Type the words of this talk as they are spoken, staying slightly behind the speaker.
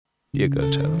Dear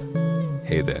girl child,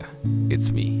 hey there, it's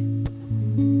me.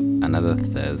 Another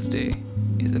Thursday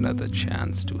is another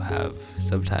chance to have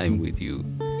some time with you,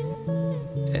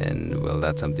 and well,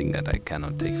 that's something that I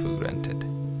cannot take for granted.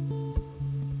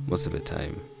 Most of the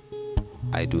time,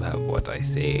 I do have what I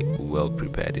say well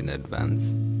prepared in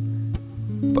advance,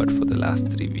 but for the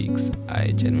last 3 weeks,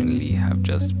 I genuinely have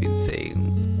just been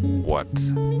saying what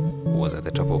was at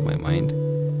the top of my mind,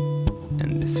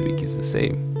 and this week is the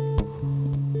same.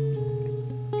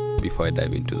 Before I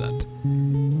dive into that,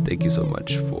 thank you so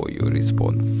much for your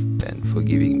response and for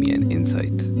giving me an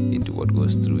insight into what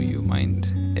goes through your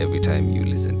mind every time you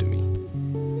listen to me.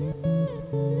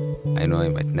 I know I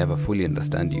might never fully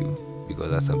understand you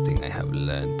because that's something I have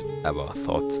learned about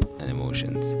thoughts and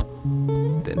emotions.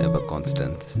 They're never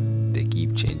constant, they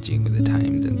keep changing with the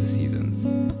times and the seasons.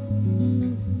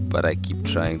 But I keep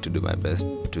trying to do my best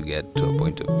to get to a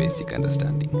point of basic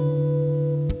understanding.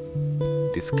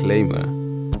 Disclaimer: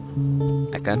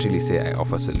 I can't really say I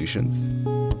offer solutions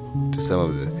to some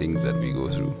of the things that we go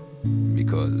through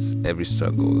because every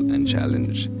struggle and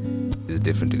challenge is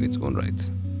different in its own rights.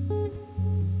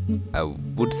 I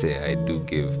would say I do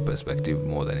give perspective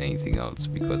more than anything else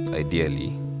because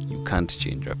ideally you can't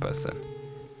change a person,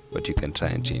 but you can try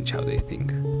and change how they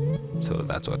think. So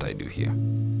that's what I do here.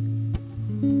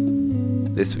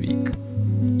 This week,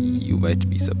 you might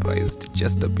be surprised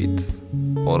just a bit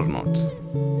or not.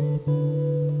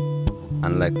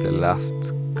 Unlike the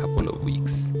last couple of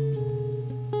weeks,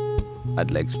 I'd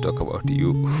like to talk about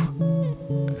you.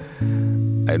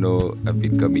 I know I've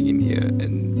been coming in here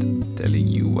and telling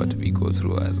you what we go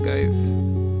through as guys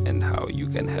and how you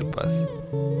can help us.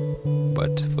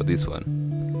 But for this one,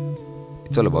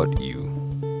 it's all about you.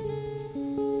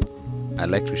 I'd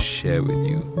like to share with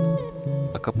you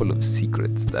a couple of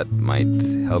secrets that might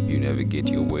help you navigate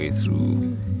your way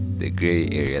through the gray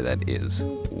area that is,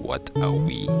 what are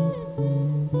we?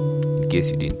 In case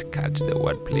you didn't catch the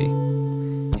wordplay,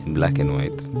 in black and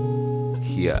white,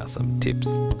 here are some tips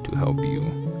to help you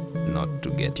not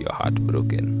to get your heart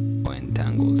broken or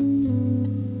entangled.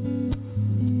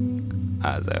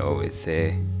 As I always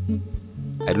say,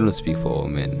 I do not speak for all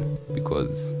men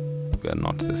because we are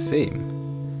not the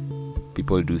same.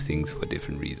 People do things for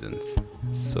different reasons.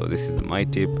 So this is my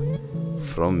tip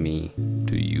from me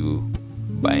to you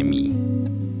by me.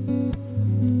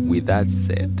 With that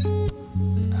said,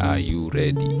 are you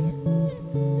ready?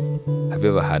 Have you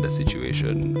ever had a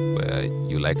situation where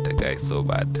you liked a guy so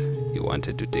bad you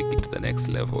wanted to take it to the next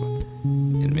level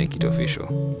and make it official,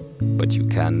 but you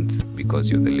can't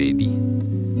because you're the lady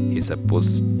he's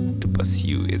supposed to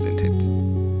pursue, isn't it?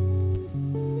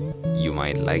 You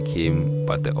might like him,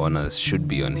 but the onus should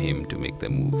be on him to make the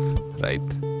move,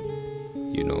 right?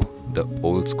 You know, the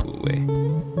old school way.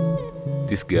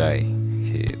 This guy,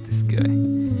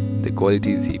 the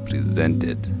qualities he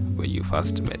presented when you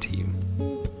first met him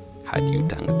had you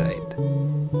tongue-tied.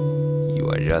 You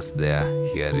were just there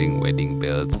hearing wedding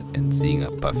bells and seeing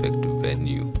a perfect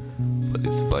venue for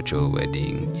this virtual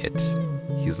wedding, yet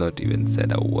he's not even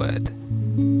said a word.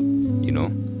 You know,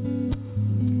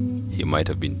 he might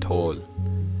have been tall,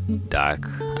 dark,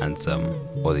 handsome,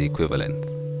 or the equivalent.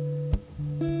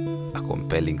 A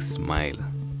compelling smile.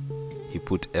 He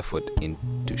put effort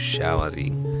into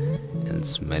showering and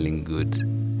smelling good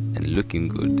and looking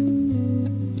good.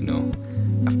 You know,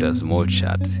 after a small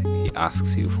chat, he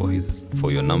asks you for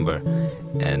your number,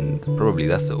 and probably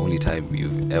that's the only time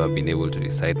you've ever been able to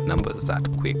recite numbers that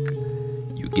quick.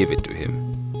 You give it to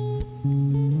him.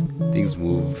 Things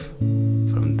move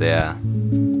from there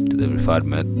to the preferred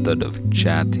method of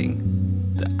chatting,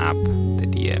 the app, the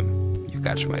DM. You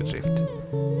catch my drift.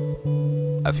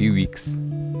 A few weeks,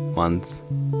 months,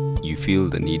 you feel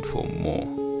the need for more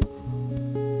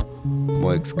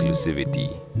exclusivity,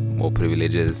 more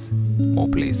privileges, more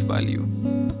place value.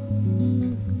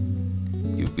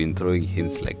 You've been throwing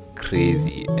hints like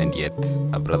crazy, and yet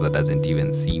a brother doesn't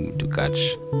even seem to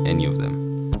catch any of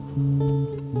them.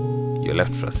 You're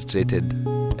left frustrated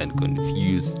and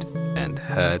confused and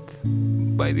hurt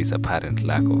by this apparent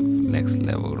lack of next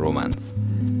level romance.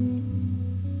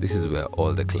 This is where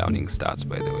all the clowning starts,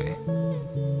 by the way.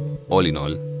 All in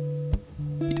all,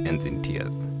 it ends in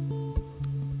tears.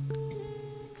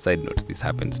 Side note, this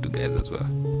happens to guys as well.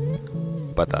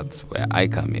 But that's where I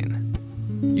come in.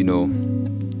 You know,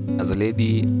 as a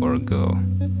lady or a girl,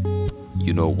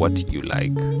 you know what you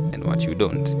like and what you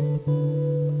don't.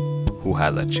 Who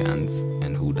has a chance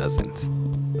and who doesn't,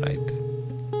 right?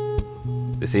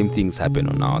 The same things happen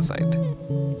on our side.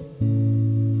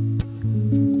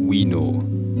 We know,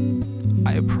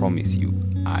 I promise you,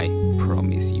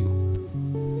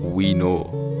 we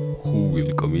know who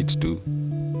we'll commit to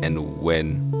and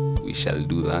when we shall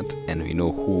do that, and we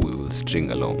know who we will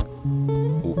string along.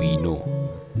 Who we know.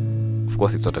 Of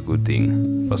course, it's not a good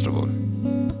thing, first of all,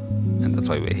 and that's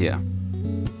why we're here.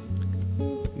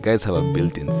 Guys have a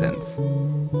built-in sense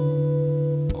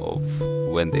of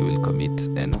when they will commit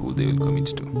and who they will commit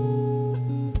to.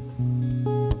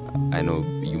 I know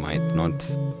you might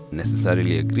not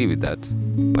necessarily agree with that,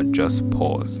 but just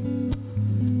pause.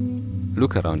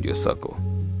 Look around your circle.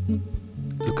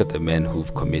 Look at the men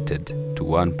who've committed to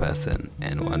one person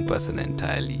and one person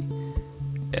entirely,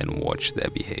 and watch their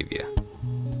behavior.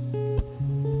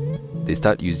 They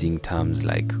start using terms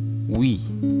like we,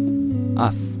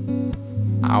 us,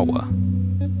 our.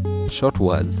 Short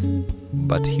words,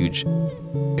 but huge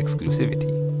exclusivity.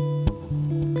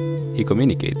 He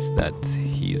communicates that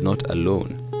he is not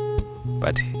alone,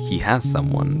 but he has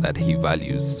someone that he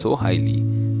values so highly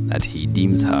that he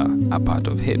deems her a part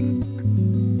of him.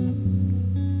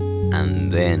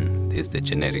 And then there's the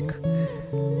generic.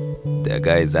 There are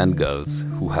guys and girls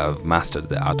who have mastered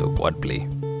the art of wordplay.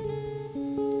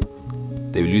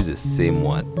 They will use the same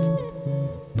words,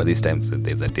 but this time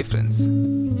there's a difference.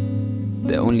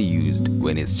 They're only used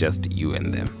when it's just you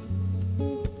and them.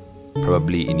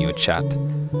 Probably in your chat,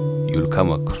 you'll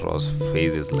come across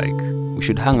phrases like, we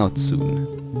should hang out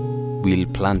soon, we'll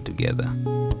plan together,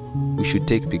 we should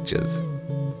take pictures,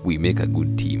 we make a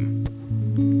good team.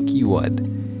 Keyword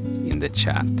in the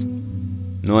chat.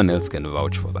 No one else can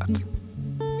vouch for that.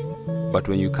 But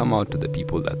when you come out to the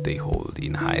people that they hold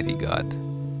in high regard,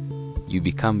 you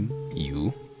become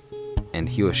you, and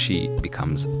he or she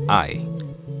becomes I.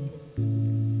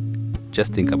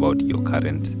 Just think about your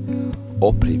current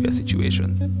or previous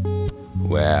situations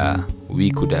where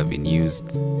we could have been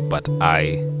used, but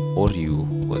I or you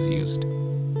was used.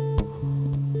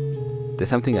 There's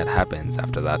something that happens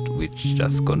after that which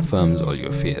just confirms all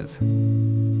your fears.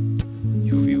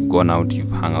 You've gone out,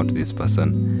 you've hung out with this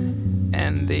person,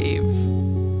 and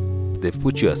they've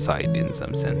put you aside in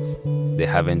some sense. They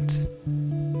haven't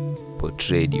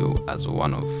portrayed you as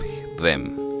one of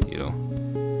them, you know.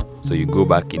 So you go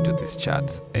back into this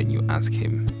chat and you ask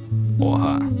him or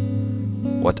her,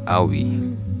 what are we?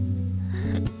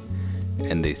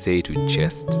 And they say to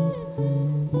jest,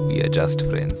 we are just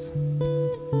friends.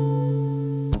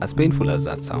 As painful as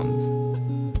that sounds,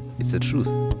 it's the truth.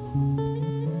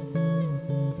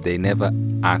 They never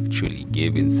actually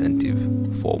gave incentive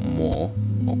for more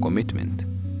or commitment.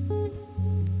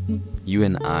 You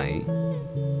and I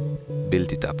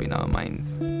built it up in our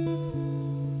minds.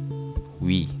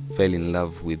 We fell in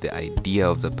love with the idea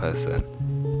of the person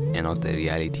and not the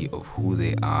reality of who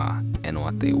they are and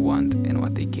what they want and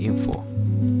what they came for.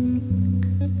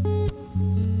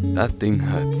 That thing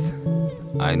hurts,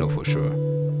 I know for sure.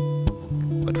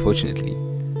 But fortunately,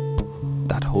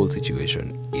 that whole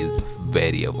situation is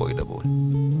very avoidable.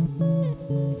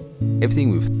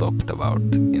 Everything we've talked about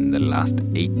in the last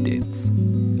 8 dates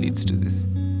leads to this.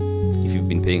 If you've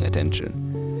been paying attention,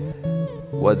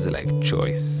 words like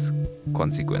choice,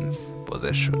 consequence,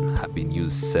 possession have been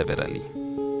used severally.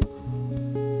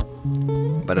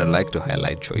 But I'd like to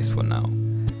highlight choice for now.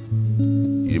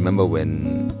 You remember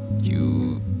when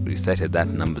you recited that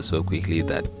number so quickly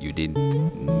that you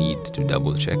didn't need to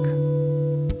double check?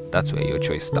 That's where your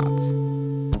choice starts.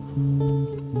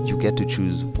 You get to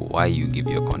choose why you give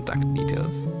your contact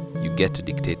details. You get to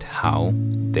dictate how,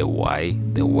 the why,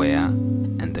 the where,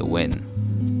 and the when.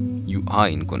 You are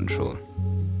in control.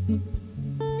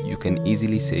 You can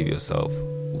easily save yourself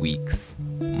weeks,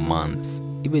 months,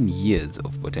 even years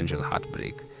of potential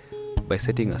heartbreak by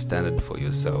setting a standard for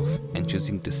yourself and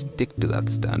choosing to stick to that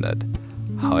standard,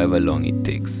 however long it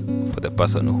takes for the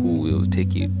person who will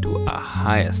take you to a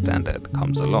higher standard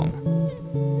comes along.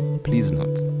 Please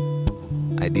note,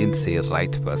 I didn't say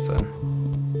right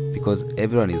person, because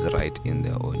everyone is right in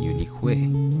their own unique way.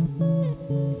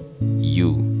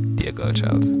 You, dear girl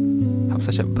child, have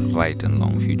such a bright and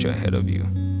long future ahead of you.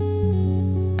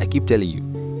 I keep telling you,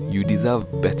 you deserve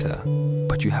better,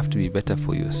 but you have to be better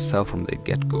for yourself from the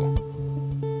get-go.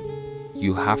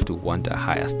 You have to want a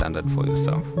higher standard for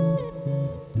yourself.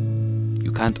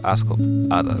 You can't ask of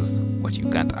others what you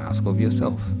can't ask of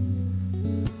yourself.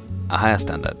 A higher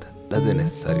standard doesn't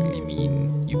necessarily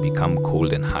mean you become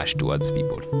cold and harsh towards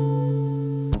people.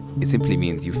 It simply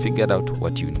means you figured out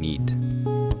what you need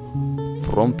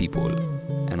from people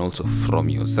and also from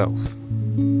yourself.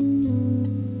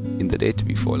 In the date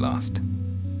before last,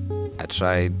 I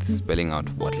tried spelling out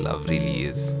what love really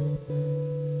is.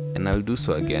 And I'll do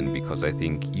so again because I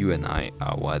think you and I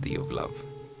are worthy of love.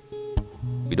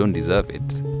 We don't deserve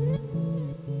it,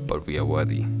 but we are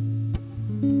worthy.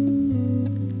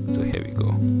 So here we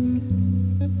go.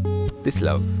 This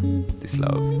love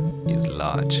is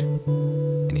large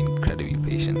and incredibly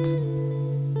patient.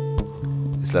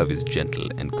 This love is gentle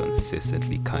and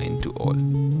consistently kind to all.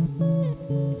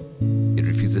 It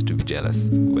refuses to be jealous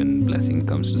when blessing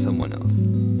comes to someone else.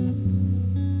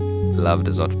 Love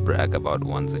does not brag about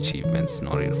one's achievements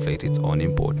nor inflate its own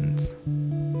importance.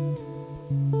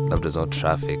 Love does not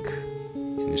traffic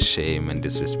in shame and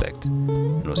disrespect,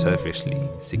 nor selfishly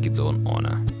seek its own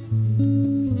honor.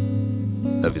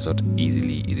 Love is not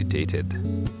easily irritated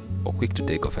or quick to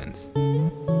take offense.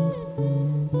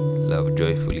 Love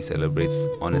joyfully celebrates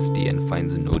honesty and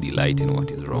finds no delight in what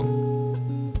is wrong.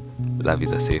 Love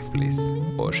is a safe place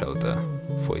or shelter,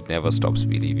 for it never stops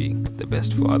believing the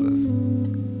best for others.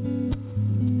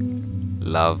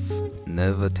 Love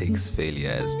never takes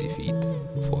failure as defeat,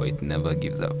 for it never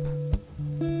gives up.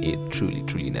 It truly,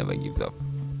 truly never gives up.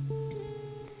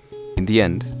 In the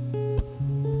end,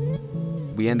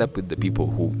 we end up with the people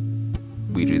who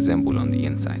we resemble on the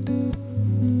inside.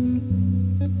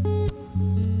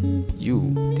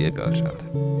 You, dear girl child,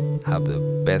 have the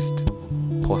best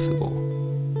possible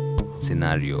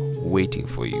scenario waiting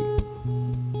for you,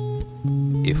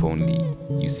 if only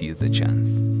you seize the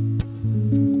chance.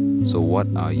 So what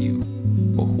are you,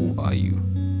 or who are you?